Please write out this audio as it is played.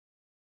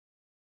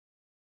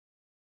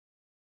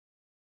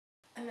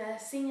I'm a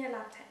senior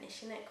lab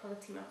technician at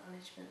Quality Milk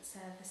Management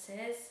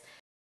Services.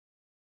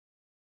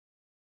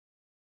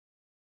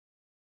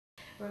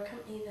 We're a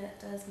company that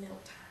does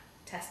milk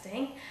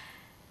testing.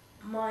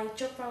 My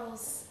job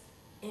roles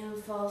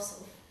involve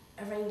sort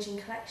of arranging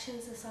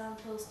collections of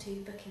samples to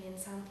booking in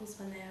samples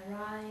when they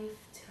arrive,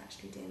 to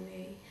actually doing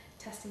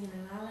the testing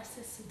and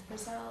analysis of the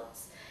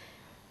results.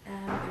 We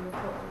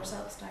report the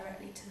results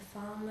directly to the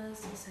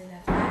farmers, also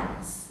their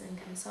vets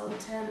and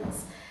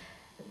consultants,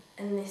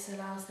 and this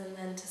allows them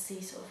then to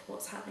see sort of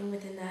what's happening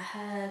within their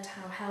herd,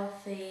 how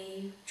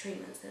healthy,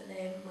 treatments that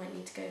they might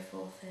need to go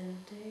forth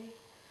and do.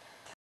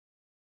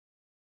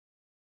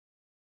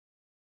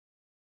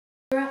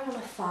 I grew up on a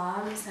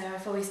farm, so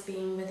I've always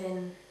been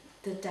within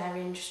the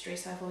dairy industry,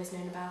 so I've always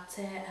known about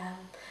it.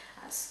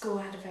 At school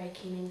I had a very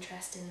keen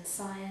interest in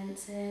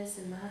sciences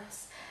and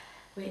maths,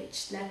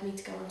 which led me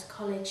to go on to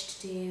college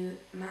to do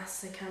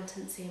maths,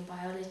 accountancy and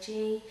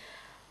biology.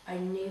 I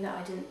knew that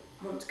I didn't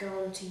want to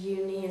go on to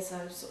uni as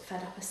I was sort of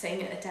fed up of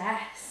sitting at a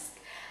desk,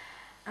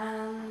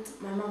 and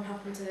my mum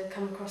happened to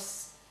come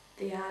across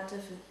the ad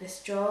of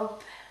this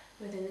job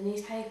within the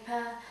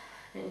newspaper,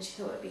 and she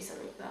thought it would be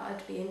something that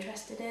I'd be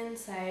interested in,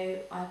 so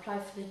I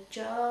applied for the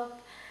job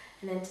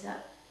and ended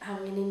up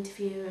having an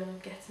interview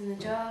and getting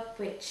the job,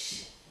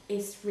 which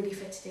is really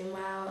fitted in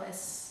well,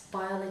 as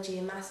biology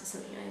and maths is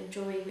something I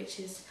enjoy, which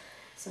is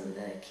some of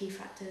the key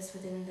factors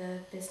within the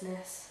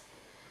business.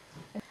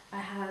 I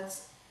had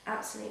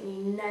absolutely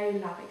no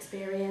lab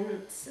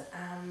experience,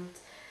 and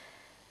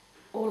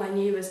all I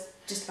knew was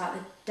just about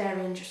the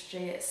dairy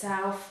industry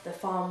itself, the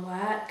farm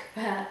work,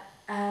 but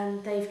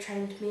they've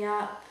trained me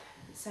up,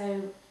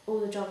 so all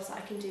the jobs that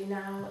I can do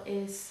now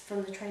is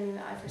from the training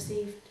that I've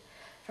received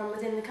from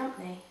within the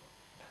company.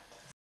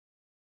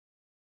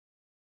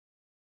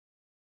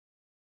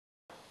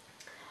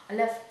 I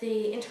love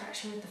the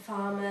interaction with the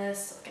farmers,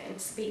 sort of getting to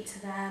speak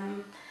to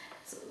them,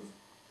 sort of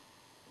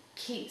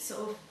keep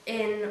sort of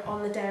in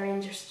on the dairy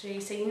industry,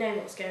 so you know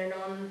what's going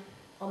on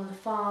the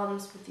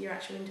farms with your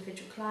actual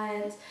individual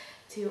clients,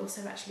 to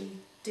also actually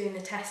doing the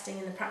testing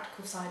and the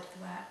practical side of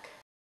the work.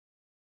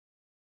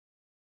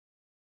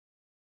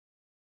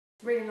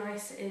 Really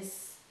nice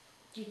is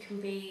you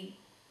can be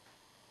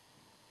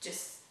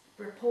just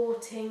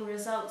reporting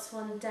results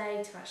one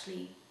day to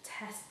actually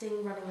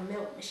testing, running a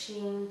milk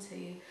machine,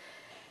 to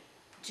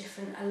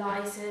different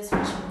ELISAs, which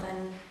will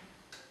then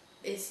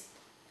is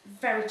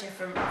very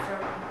different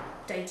from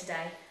day to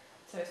day.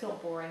 So it's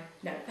not boring?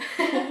 No.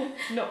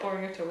 Not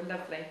boring at all,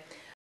 lovely.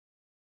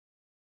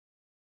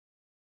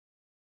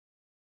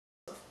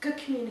 Good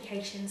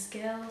communication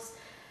skills,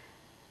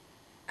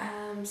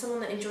 someone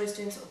that enjoys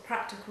doing sort of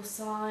practical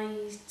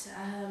side,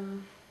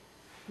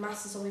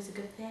 maths is always a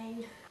good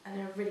thing,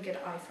 and a really good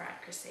eye for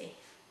accuracy.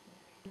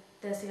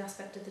 There's the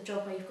aspect of the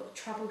job where you've got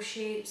to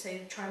troubleshoot, so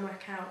try and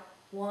work out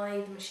why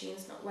the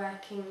machine's not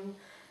working,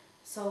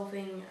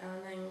 solving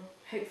and then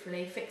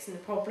hopefully fixing the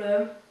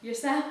problem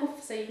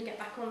yourself so you can get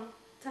back on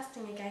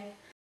testing again.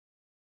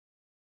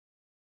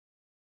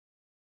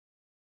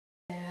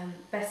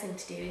 Best thing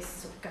to do is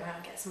sort of go out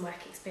and get some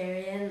work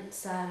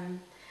experience.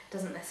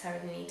 Doesn't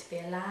necessarily need to be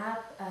a lab,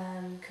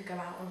 could go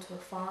out onto a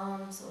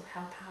farm, sort of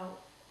help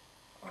out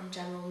on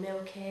general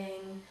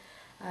milking,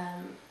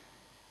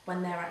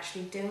 when they're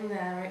actually doing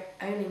their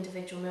own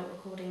individual milk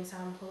recording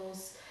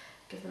samples,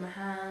 give them a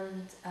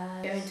hand,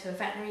 go into a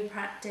veterinary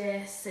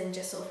practice and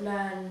just sort of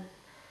learn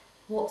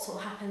what sort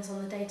of happens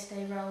on the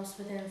day-to-day roles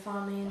within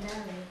farming and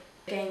dairy.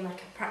 Gain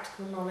like a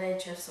practical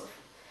knowledge of sort of,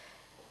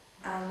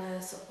 and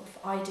a sort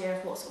of idea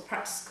of what sort of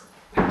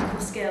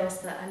practical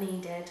skills that are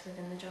needed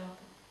within the job.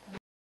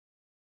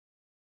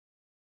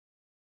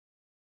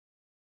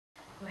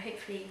 Well,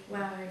 hopefully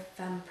where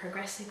I've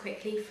progressed so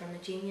quickly from a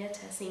junior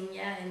to a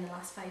senior in the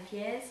last 5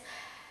 years,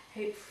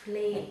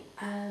 hopefully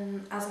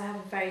as I have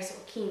a very sort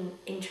of keen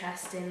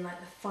interest in like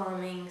the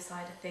farming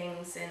side of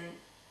things and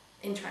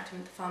interacting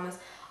with the farmers,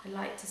 I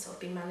like to sort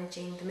of be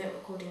managing the milk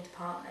recording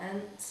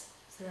department,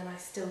 so then I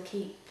still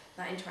keep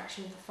that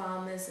interaction with the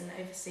farmers and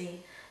oversee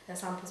their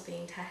samples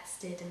being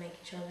tested and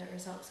making sure that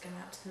results go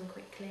out to them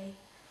quickly.